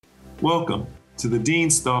Welcome to the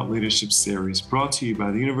Dean's Thought Leadership Series brought to you by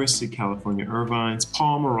the University of California, Irvine's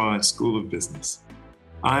Paul Merad School of Business.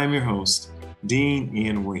 I am your host, Dean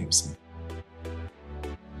Ian Williamson.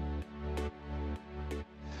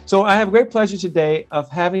 So I have great pleasure today of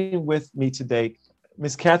having with me today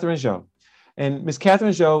Ms. Catherine Zhou. And Ms.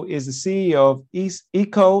 Catherine Zhou is the CEO of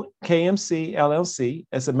Eco KMC LLC.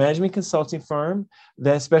 It's a management consulting firm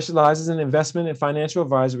that specializes in investment and financial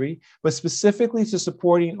advisory, but specifically to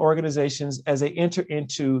supporting organizations as they enter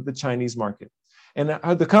into the Chinese market. And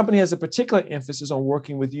the company has a particular emphasis on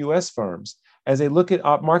working with U.S. firms as they look at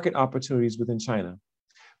market opportunities within China.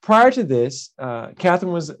 Prior to this,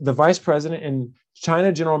 Catherine was the vice president and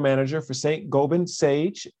China general manager for Saint-Gobain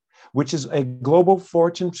Sage, which is a global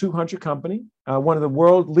Fortune 200 company, one of the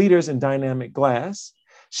world leaders in dynamic glass.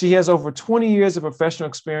 She has over 20 years of professional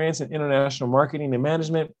experience in international marketing and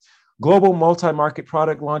management, global multi-market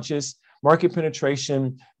product launches, market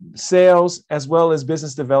penetration, sales, as well as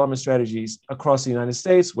business development strategies across the United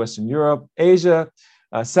States, Western Europe, Asia,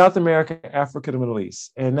 South America, Africa, the Middle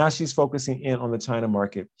East. And now she's focusing in on the China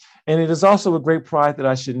market. And it is also a great pride that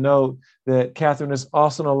I should note that Catherine is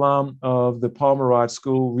also an alum of the Paul Merad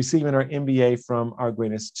School, receiving her MBA from our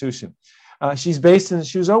great institution. She's based in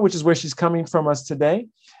Suzhou, which is where she's coming from us today.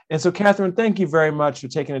 And so, Catherine, thank you very much for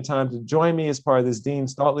taking the time to join me as part of this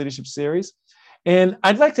Dean's Thought Leadership Series. And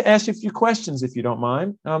I'd like to ask you a few questions, if you don't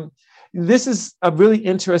mind. This is a really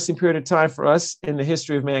interesting period of time for us in the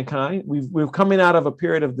history of mankind. We're coming out of a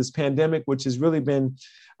period of this pandemic, which has really been,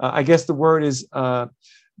 I guess the word is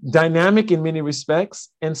dynamic in many respects.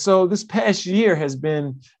 And so this past year has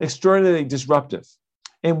been extraordinarily disruptive.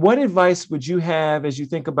 And what advice would you have as you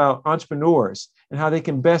think about entrepreneurs and how they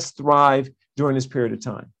can best thrive during this period of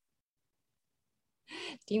time?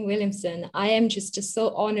 Dean Williamson, I am just so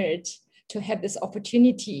honored to have this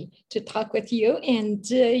opportunity to talk with you. And,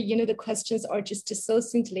 the questions are just so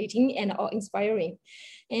scintillating and awe-inspiring.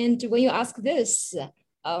 And when you ask this,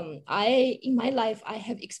 in my life, I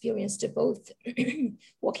have experienced both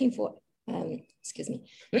working for,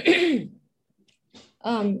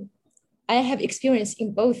 I have experience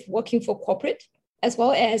in both working for corporate as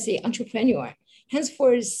well as an entrepreneur.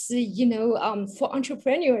 Henceforth, for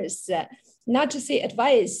entrepreneurs, not to say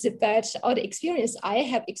advice, but all the experience I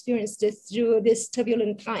have experienced through this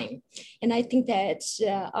turbulent time. And I think that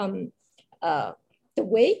the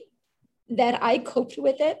way that I coped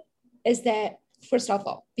with it is that, first of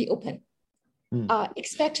all, be open.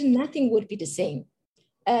 Expect nothing would be the same.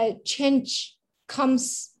 Change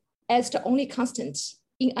comes as the only constant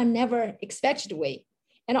in a never expected way,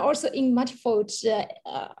 and also in multiple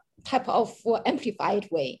type of amplified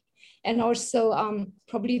way. And also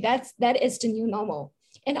probably that is the new normal.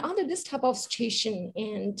 And under this type of situation,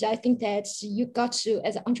 and I think that you got to,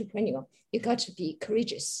 as an entrepreneur, you got to be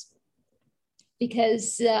courageous.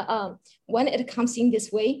 Because when it comes in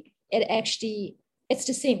this way, it's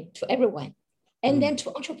the same to everyone. And then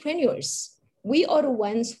to entrepreneurs, we are the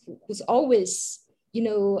ones who's always,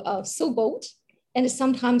 so bold. And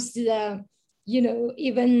sometimes,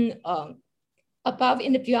 even above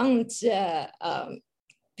and beyond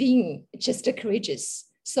being just courageous.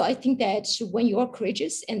 So I think that when you are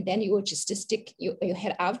courageous, and then you will just stick your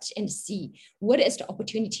head out and see what is the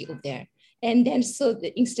opportunity over there. And then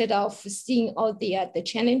instead of seeing all the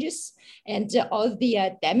challenges and all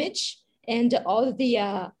the damage and all the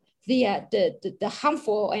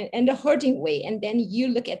harmful and the hurting way, and then you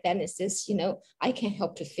look at that and says, I can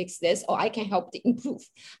help to fix this, or I can help to improve.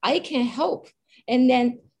 I can help, and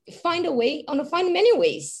then find many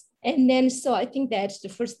ways. And then, so I think that the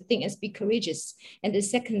first thing is be courageous. And the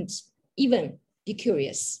second, even be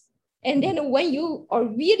curious. And then when you are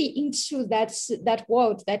really into that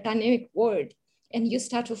world, that dynamic world, and you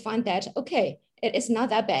start to find that, okay, it is not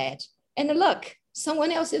that bad. And look,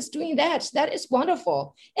 someone else is doing that. That is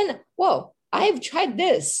wonderful. And whoa, I've tried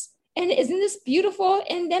this. And isn't this beautiful?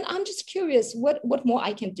 And then I'm just curious what more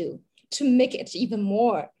I can do to make it even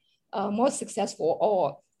more successful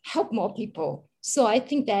or help more people. So I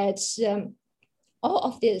think that all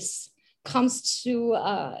of this comes to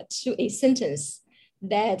a sentence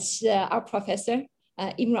that our professor,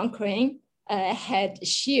 Imran Crane, had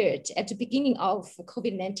shared at the beginning of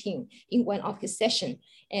COVID-19 in one of his sessions.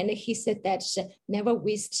 And he said that never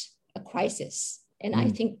waste a crisis. And I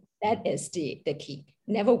think that is the key.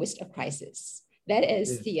 Never waste a crisis. That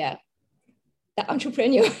is the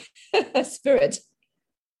entrepreneur spirit.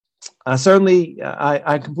 Certainly,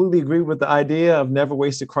 I completely agree with the idea of never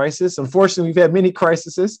waste a crisis. Unfortunately, we've had many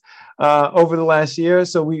crises over the last year.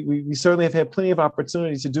 So we certainly have had plenty of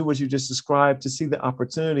opportunity to do what you just described, to see the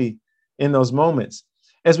opportunity in those moments.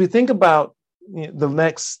 As we think about the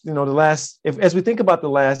next, the last, as we think about the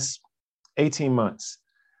last 18 months,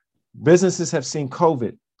 businesses have seen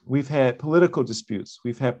COVID. We've had political disputes.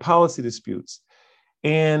 We've had policy disputes.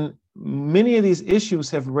 And many of these issues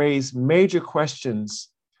have raised major questions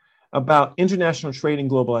about international trade and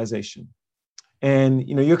globalization. And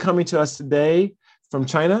you're coming to us today from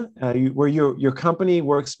China, where your company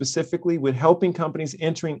works specifically with helping companies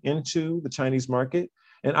entering into the Chinese market.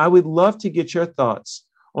 And I would love to get your thoughts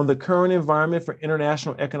on the current environment for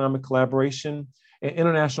international economic collaboration and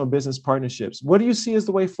international business partnerships. What do you see as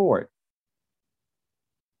the way forward?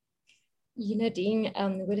 Dean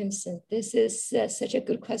Williamson, this is such a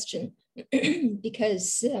good question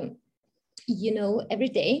because, every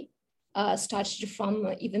day started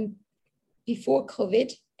from even before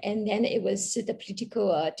COVID, and then it was the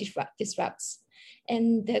political disrupts.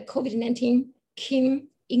 And the COVID-19 came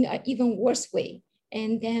in an even worse way.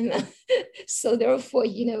 And then, so therefore,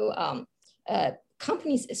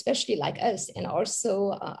 companies, especially like us, and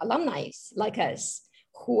also alumni like us,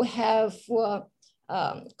 who have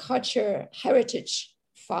culture heritage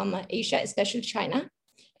from Asia, especially China,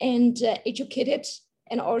 and educated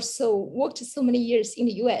and also worked so many years in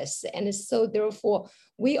the US. And so therefore,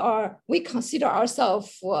 we consider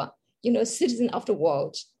ourselves, citizen of the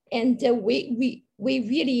world. And we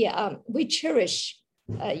really, we cherish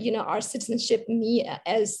our citizenship, me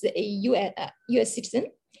as a US citizen.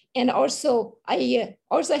 And also, I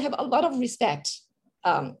also have a lot of respect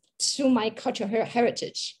to my cultural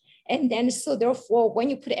heritage. And then, so therefore, when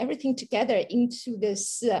you put everything together into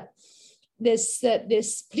this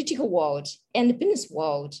political world and the business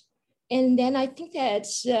world, and then I think that,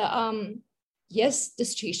 yes, the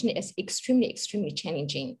situation is extremely, extremely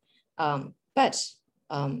challenging. But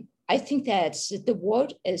I think that the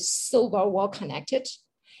world is so very well connected,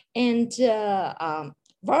 and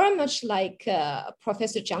very much like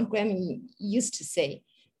Professor John Graham used to say,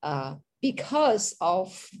 because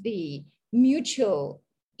of the mutual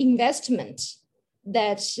investment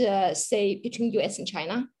that, say, between US and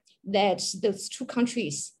China, that those two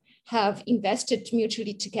countries have invested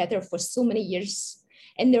mutually together for so many years.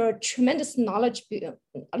 And there are tremendous knowledge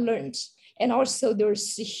learned. And also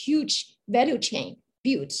there's a huge value chain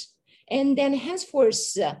built. And then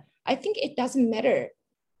henceforth, I think it doesn't matter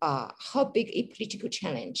how big a political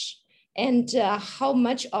challenge and how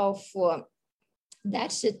much of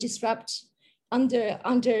that disrupt under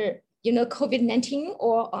COVID-19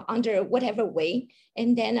 or under whatever way,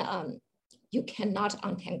 and then you cannot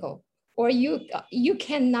untangle, or you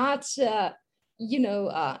cannot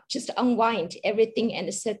just unwind everything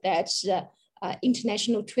and said that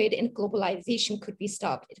international trade and globalization could be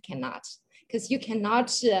stopped. It cannot, because you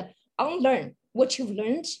cannot unlearn what you've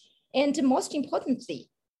learned, and most importantly,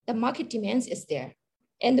 the market demands is there,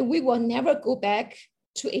 and we will never go back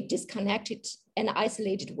to a disconnected and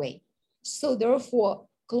isolated way. So therefore,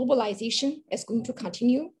 globalization is going to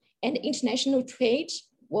continue and international trade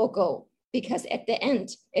will go, because at the end,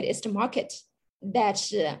 it is the market that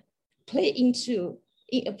play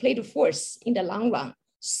the force in the long run.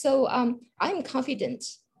 So I'm confident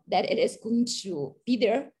that it is going to be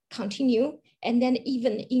there, continue, and then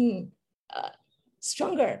even in a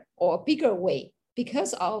stronger or bigger way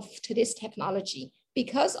because of today's technology,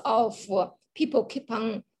 because of people keep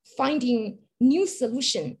on finding new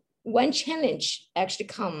solution when challenge actually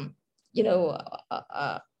come,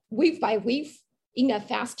 wave by wave in a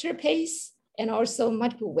faster pace and also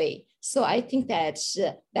multiple way. So I think that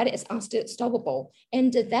that is unstoppable.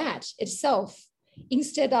 And that itself,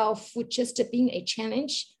 instead of just being a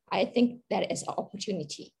challenge, I think that is an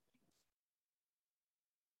opportunity.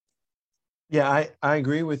 Yeah, I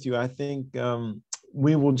agree with you. I think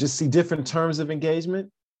we will just see different terms of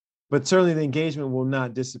engagement, but certainly the engagement will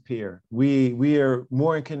not disappear. We are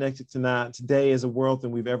more connected today as a world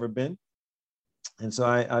than we've ever been. And so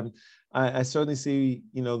I certainly see,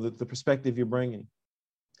 the perspective you're bringing.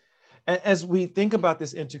 As we think about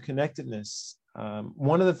this interconnectedness,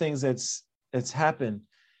 one of the things that's happened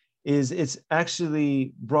is it's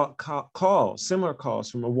actually brought similar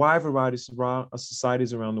calls from a wide variety of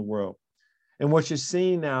societies around the world. And what you're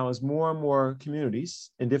seeing now is more and more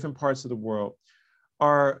communities in different parts of the world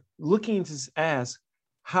are looking to ask,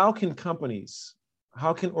 how can companies,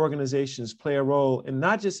 how can organizations play a role in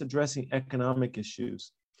not just addressing economic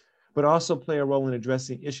issues, but also play a role in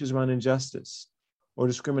addressing issues around injustice or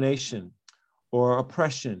discrimination or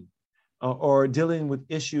oppression or dealing with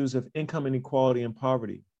issues of income inequality and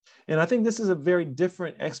poverty. And I think this is a very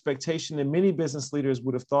different expectation than many business leaders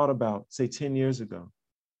would have thought about, say, 10 years ago.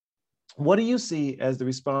 What do you see as the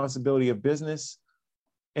responsibility of business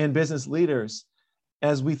and business leaders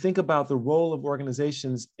as we think about the role of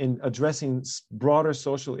organizations in addressing broader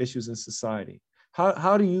social issues in society?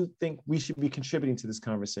 How do you think we should be contributing to this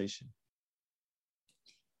conversation?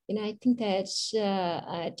 I think that,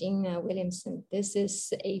 Dean Williamson, this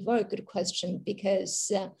is a very good question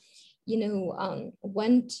because,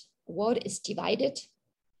 when world is divided,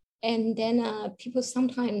 and then people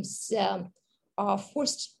sometimes are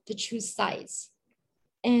forced to choose sides.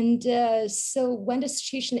 And so when the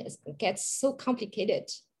situation gets so complicated,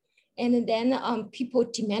 and then people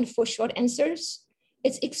demand for short answers,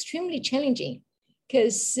 it's extremely challenging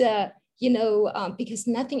because, because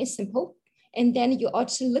nothing is simple. And then you ought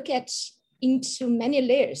to look into many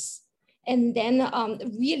layers and then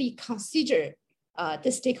really consider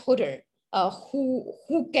the stakeholder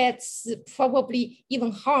who gets probably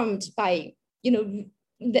even harmed by,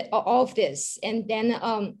 all of this. And then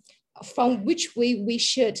from which way we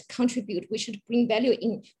should contribute, we should bring value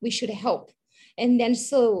in, we should help. And then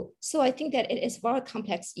so I think that it is a very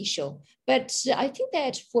complex issue. But I think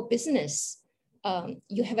that for business,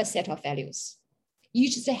 you have a set of values. You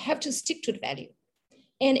just have to stick to the value.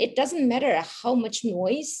 And it doesn't matter how much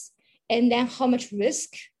noise and then how much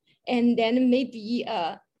risk. And then maybe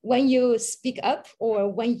when you speak up or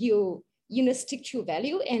when you stick to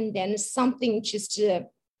value and then something just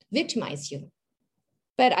victimize you.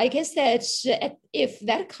 But I guess that if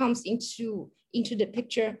that comes into the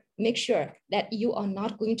picture, make sure that you are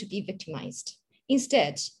not going to be victimized.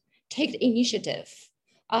 Instead, take the initiative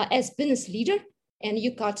as business leader, and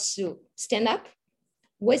you got to stand up,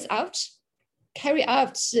 voice out, carry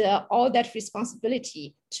out all that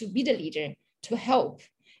responsibility to be the leader, to help,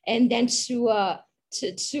 and then to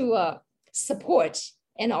support,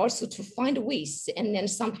 and also to find ways. And then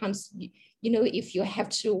sometimes, if you have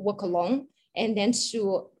to work alone, and then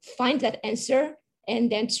to find that answer,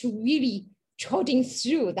 and then to really trotting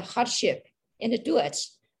through the hardship and do it,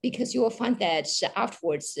 because you will find that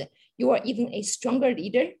afterwards, you are even a stronger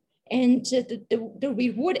leader, and the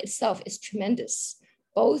reward itself is tremendous,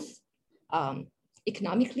 both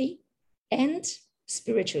economically and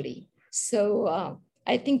spiritually. So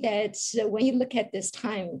I think that when you look at this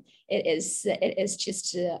time, it is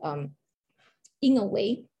just, in a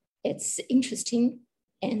way, it's interesting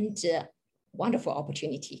and wonderful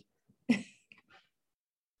opportunity.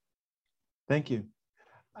 Thank you.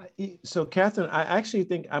 So Catherine, I actually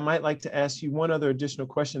think I might like to ask you one other additional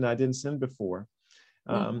question that I didn't send before.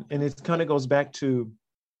 And it kind of goes back to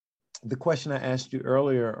the question I asked you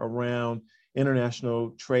earlier around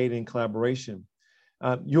international trade and collaboration.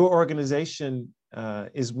 Your organization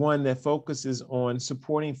is one that focuses on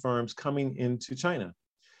supporting firms coming into China.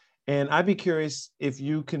 And I'd be curious if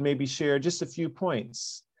you can maybe share just a few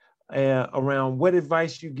points around what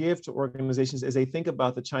advice you give to organizations as they think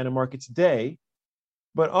about the China market today,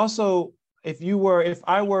 but also if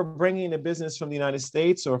I were bringing a business from the United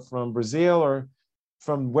States or from Brazil or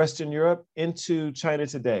from Western Europe into China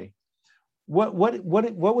today, what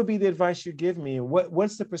would be the advice you give me, and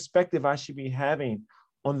what's the perspective I should be having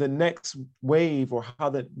on the next wave, or how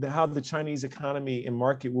the Chinese economy and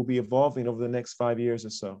market will be evolving over the next 5 years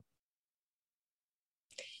or so?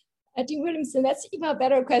 Dean Williamson, that's even a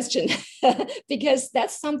better question because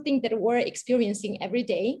that's something that we're experiencing every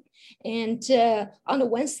day. And on the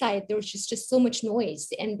one side, there's just so much noise,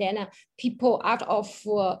 and then people out of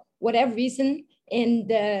whatever reason,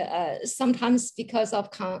 and sometimes because of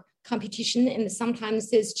competition, and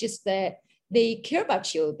sometimes it's just that they care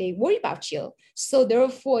about you, they worry about you. So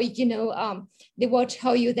therefore, they will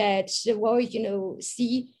tell you that, well,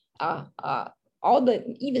 see,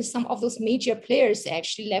 even some of those major players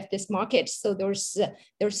actually left this market. So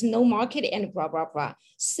there's no market and blah, blah, blah.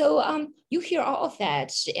 So you hear all of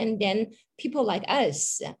that. And then people like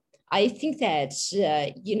us, I think that,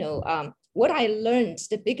 what I learned,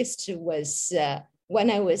 the biggest was when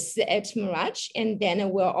I was at Mirage, and then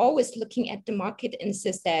we're always looking at the market and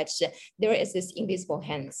says that there is this invisible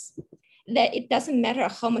hands, that it doesn't matter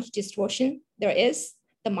how much distortion there is,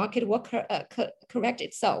 the market will correct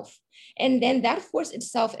itself. And then that force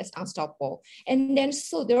itself is unstoppable. And then,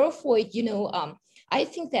 so therefore, I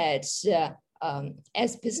think that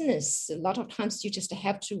as business, a lot of times you just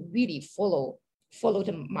have to really follow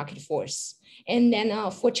the market force. And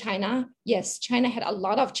then for China, yes, China had a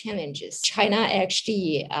lot of challenges. China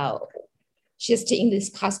actually, just in this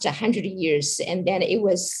past 100 years, and then it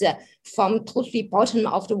was from totally bottom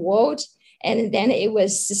of the world, and then it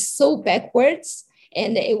was so backwards,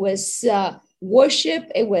 and it was worship,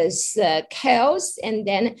 it was chaos, and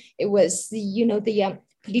then it was the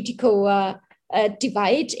political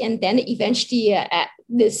divide, and then eventually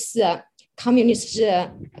this communist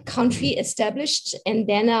country established, and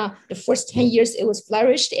then the first 10 years it was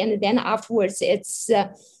flourished, and then afterwards it's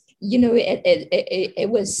it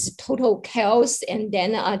was total chaos, and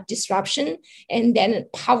then disruption, and then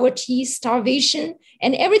poverty, starvation,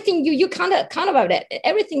 and everything. You kind of about it.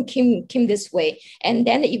 Everything came this way, and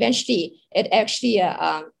then eventually it actually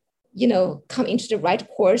come into the right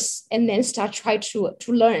course, and then start try to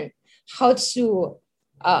learn how to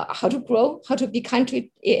grow, how to be kind to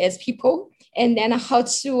as people, and then how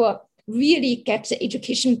to really get the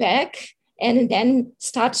education back, and then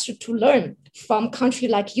start to learn from country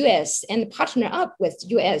like US and partner up with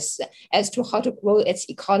US as to how to grow its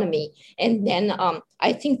economy. And then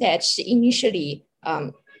I think that initially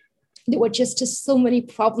there were just so many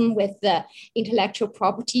problems with the intellectual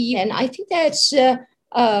property. And I think that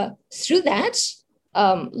through that,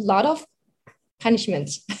 a lot of punishment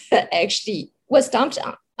actually was dumped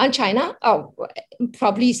on China,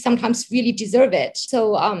 probably sometimes really deserve it.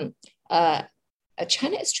 So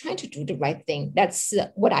China is trying to do the right thing. That's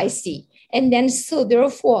what I see. And then, so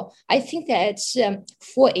therefore, I think that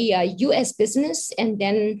for a U.S. business, and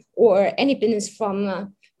then or any business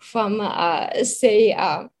from say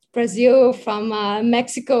Brazil, from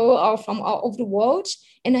Mexico, or from all over the world,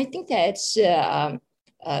 and I think that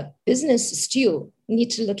business still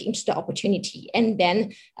need to look into the opportunity, and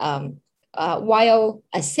then while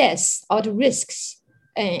assess all the risks,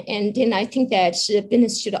 and then I think that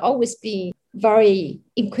business should always be very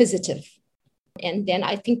inquisitive. And then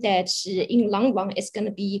I think that in long run, it's going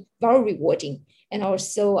to be very rewarding. And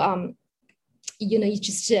also, you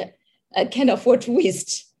just can't afford to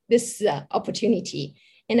waste this opportunity.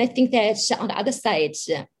 And I think that on the other side,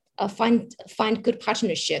 find good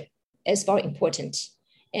partnership is very important.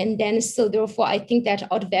 And then, so therefore, I think that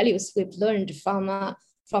all the values we've learned from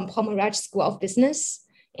Paul Merage School of Business,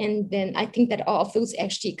 and then I think that all of those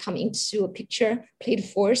actually come into a picture, played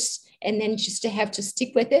force, and then you just have to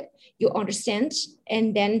stick with it. You understand,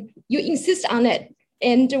 and then you insist on it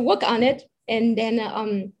and work on it, and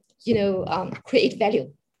then create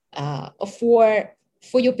value for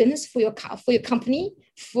your business, for your company,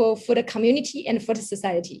 for the community, and for the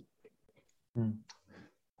society.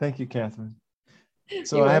 Thank you, Catherine.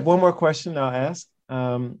 So I have one more question I'll ask,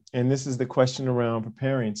 and this is the question around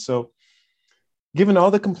preparing. So, given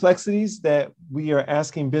all the complexities that we are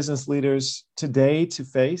asking business leaders today to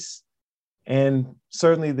face, and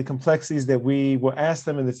certainly the complexities that we will ask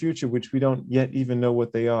them in the future, which we don't yet even know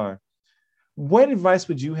what they are, what advice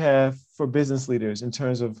would you have for business leaders in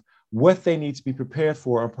terms of what they need to be prepared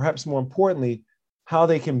for, or perhaps more importantly, how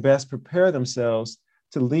they can best prepare themselves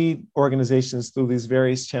to lead organizations through these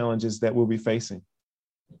various challenges that we'll be facing?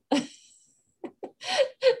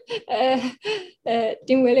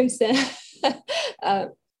 Dean Williamson,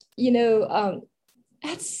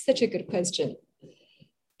 that's such a good question.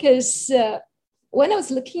 Because when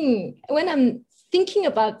I'm thinking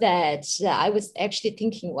about that, I was actually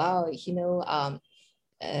thinking, wow,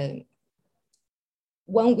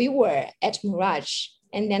 when we were at Merage,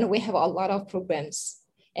 and then we have a lot of programs.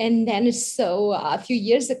 And then so a few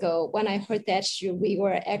years ago, when I heard that we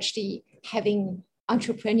were actually having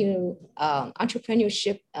entrepreneur and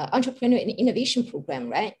innovation program,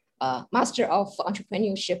 right? Master of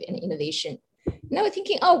Entrepreneurship and Innovation. Now I'm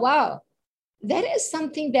thinking, oh, wow, that is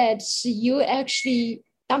something that you actually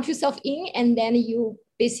dump yourself in, and then you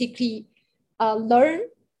basically learn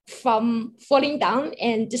from falling down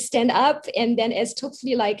and just stand up, and then it's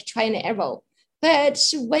totally like try and error. But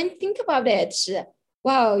when think about it,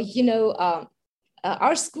 wow,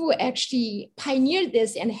 our school actually pioneered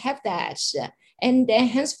this and have that, and then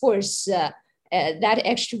henceforth that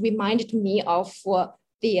actually reminded me of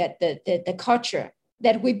the culture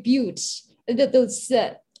that we built.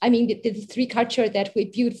 The three culture that we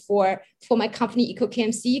built for my company,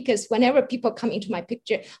 EcoKMC, because whenever people come into my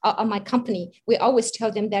picture, my company, we always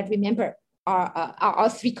tell them that, remember, our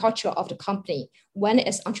three culture of the company. One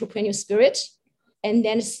is entrepreneurial spirit. And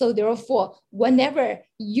then, so therefore, whenever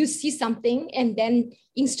you see something, and then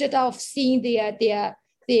instead of seeing the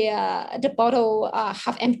bottle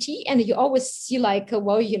half empty, and you always see like,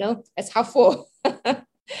 it's half full.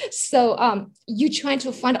 So you trying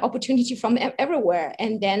to find opportunity from everywhere,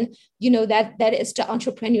 and then that is the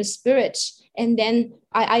entrepreneurial spirit. And then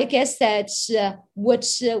I guess that what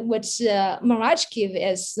Merage give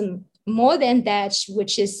is more than that,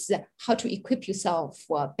 which is how to equip yourself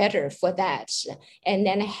better for that, and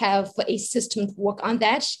then have a system to work on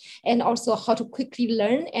that, and also how to quickly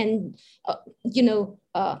learn, and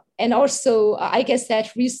and also I guess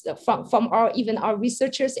that from our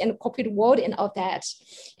researchers and corporate world and all that.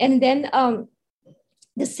 And then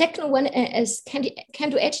the second one is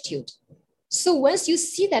can-do attitude. So once you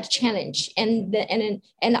see that challenge and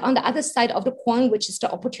on the other side of the coin, which is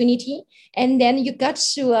the opportunity, and then you got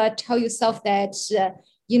to tell yourself that,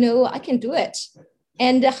 I can do it.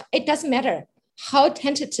 And it doesn't matter how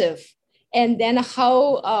tentative and then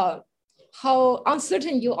how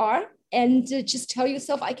uncertain you are, and just tell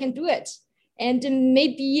yourself, I can do it. And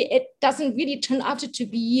maybe it doesn't really turn out to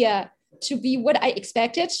be what I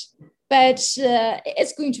expected, but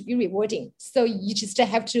it's going to be rewarding. So you just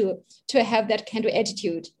have to have that kind of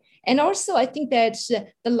attitude. And also, I think that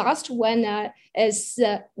the last one is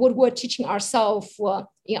what we're teaching ourselves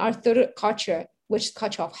in our third culture, which is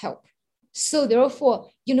culture of help. So therefore,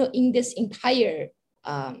 in this entire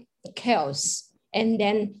chaos, and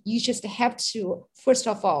then you just have to, first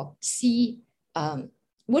of all, see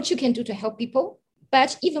what you can do to help people,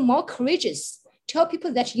 but even more courageous, tell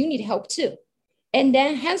people that you need help too. And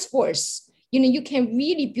then henceforth, you can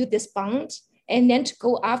really build this bond, and then to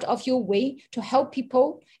go out of your way to help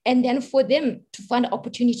people, and then for them to find an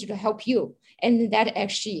opportunity to help you. And that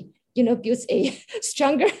actually, builds a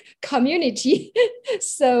stronger community.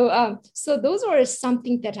 So those are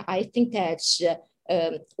something that I think that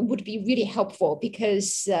would be really helpful,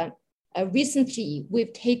 because recently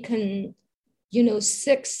we've taken,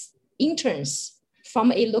 6 interns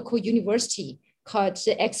from a local university called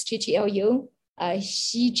XJTLU,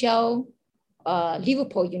 Xijiao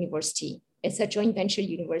Liverpool University. It's a joint venture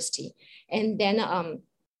university. And then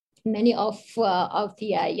many of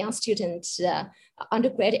the young students,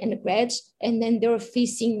 undergrad and grad, and then they're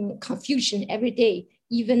facing confusion every day.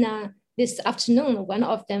 Even this afternoon, one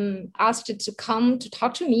of them asked to come to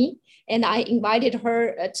talk to me, and I invited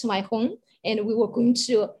her to my home, and we were going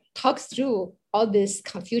to talk through all this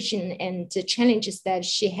confusion and the challenges that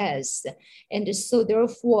she has. And so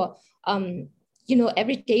therefore,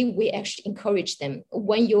 every day we actually encourage them,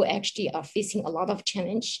 when you actually are facing a lot of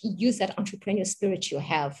challenge, use that entrepreneurial spirit you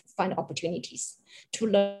have, find opportunities to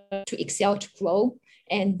learn, to excel, to grow,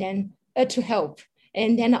 and then to help.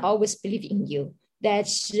 And then I always believe in you, that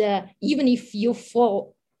even if you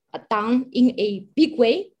fall down in a big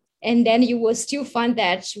way, and then you will still find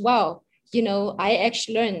that, wow, I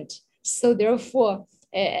actually learned. So therefore,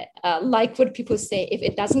 like what people say, if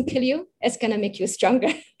it doesn't kill you, it's going to make you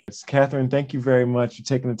stronger. Catherine, thank you very much for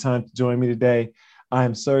taking the time to join me today. I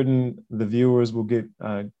am certain the viewers will get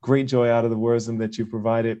great joy out of the wisdom that you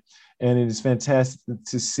provided. And it is fantastic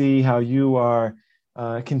to see how you are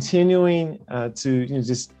continuing to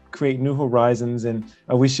just create new horizons. And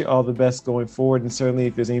I wish you all the best going forward. And certainly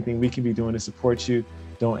if there's anything we can be doing to support you,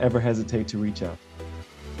 don't ever hesitate to reach out.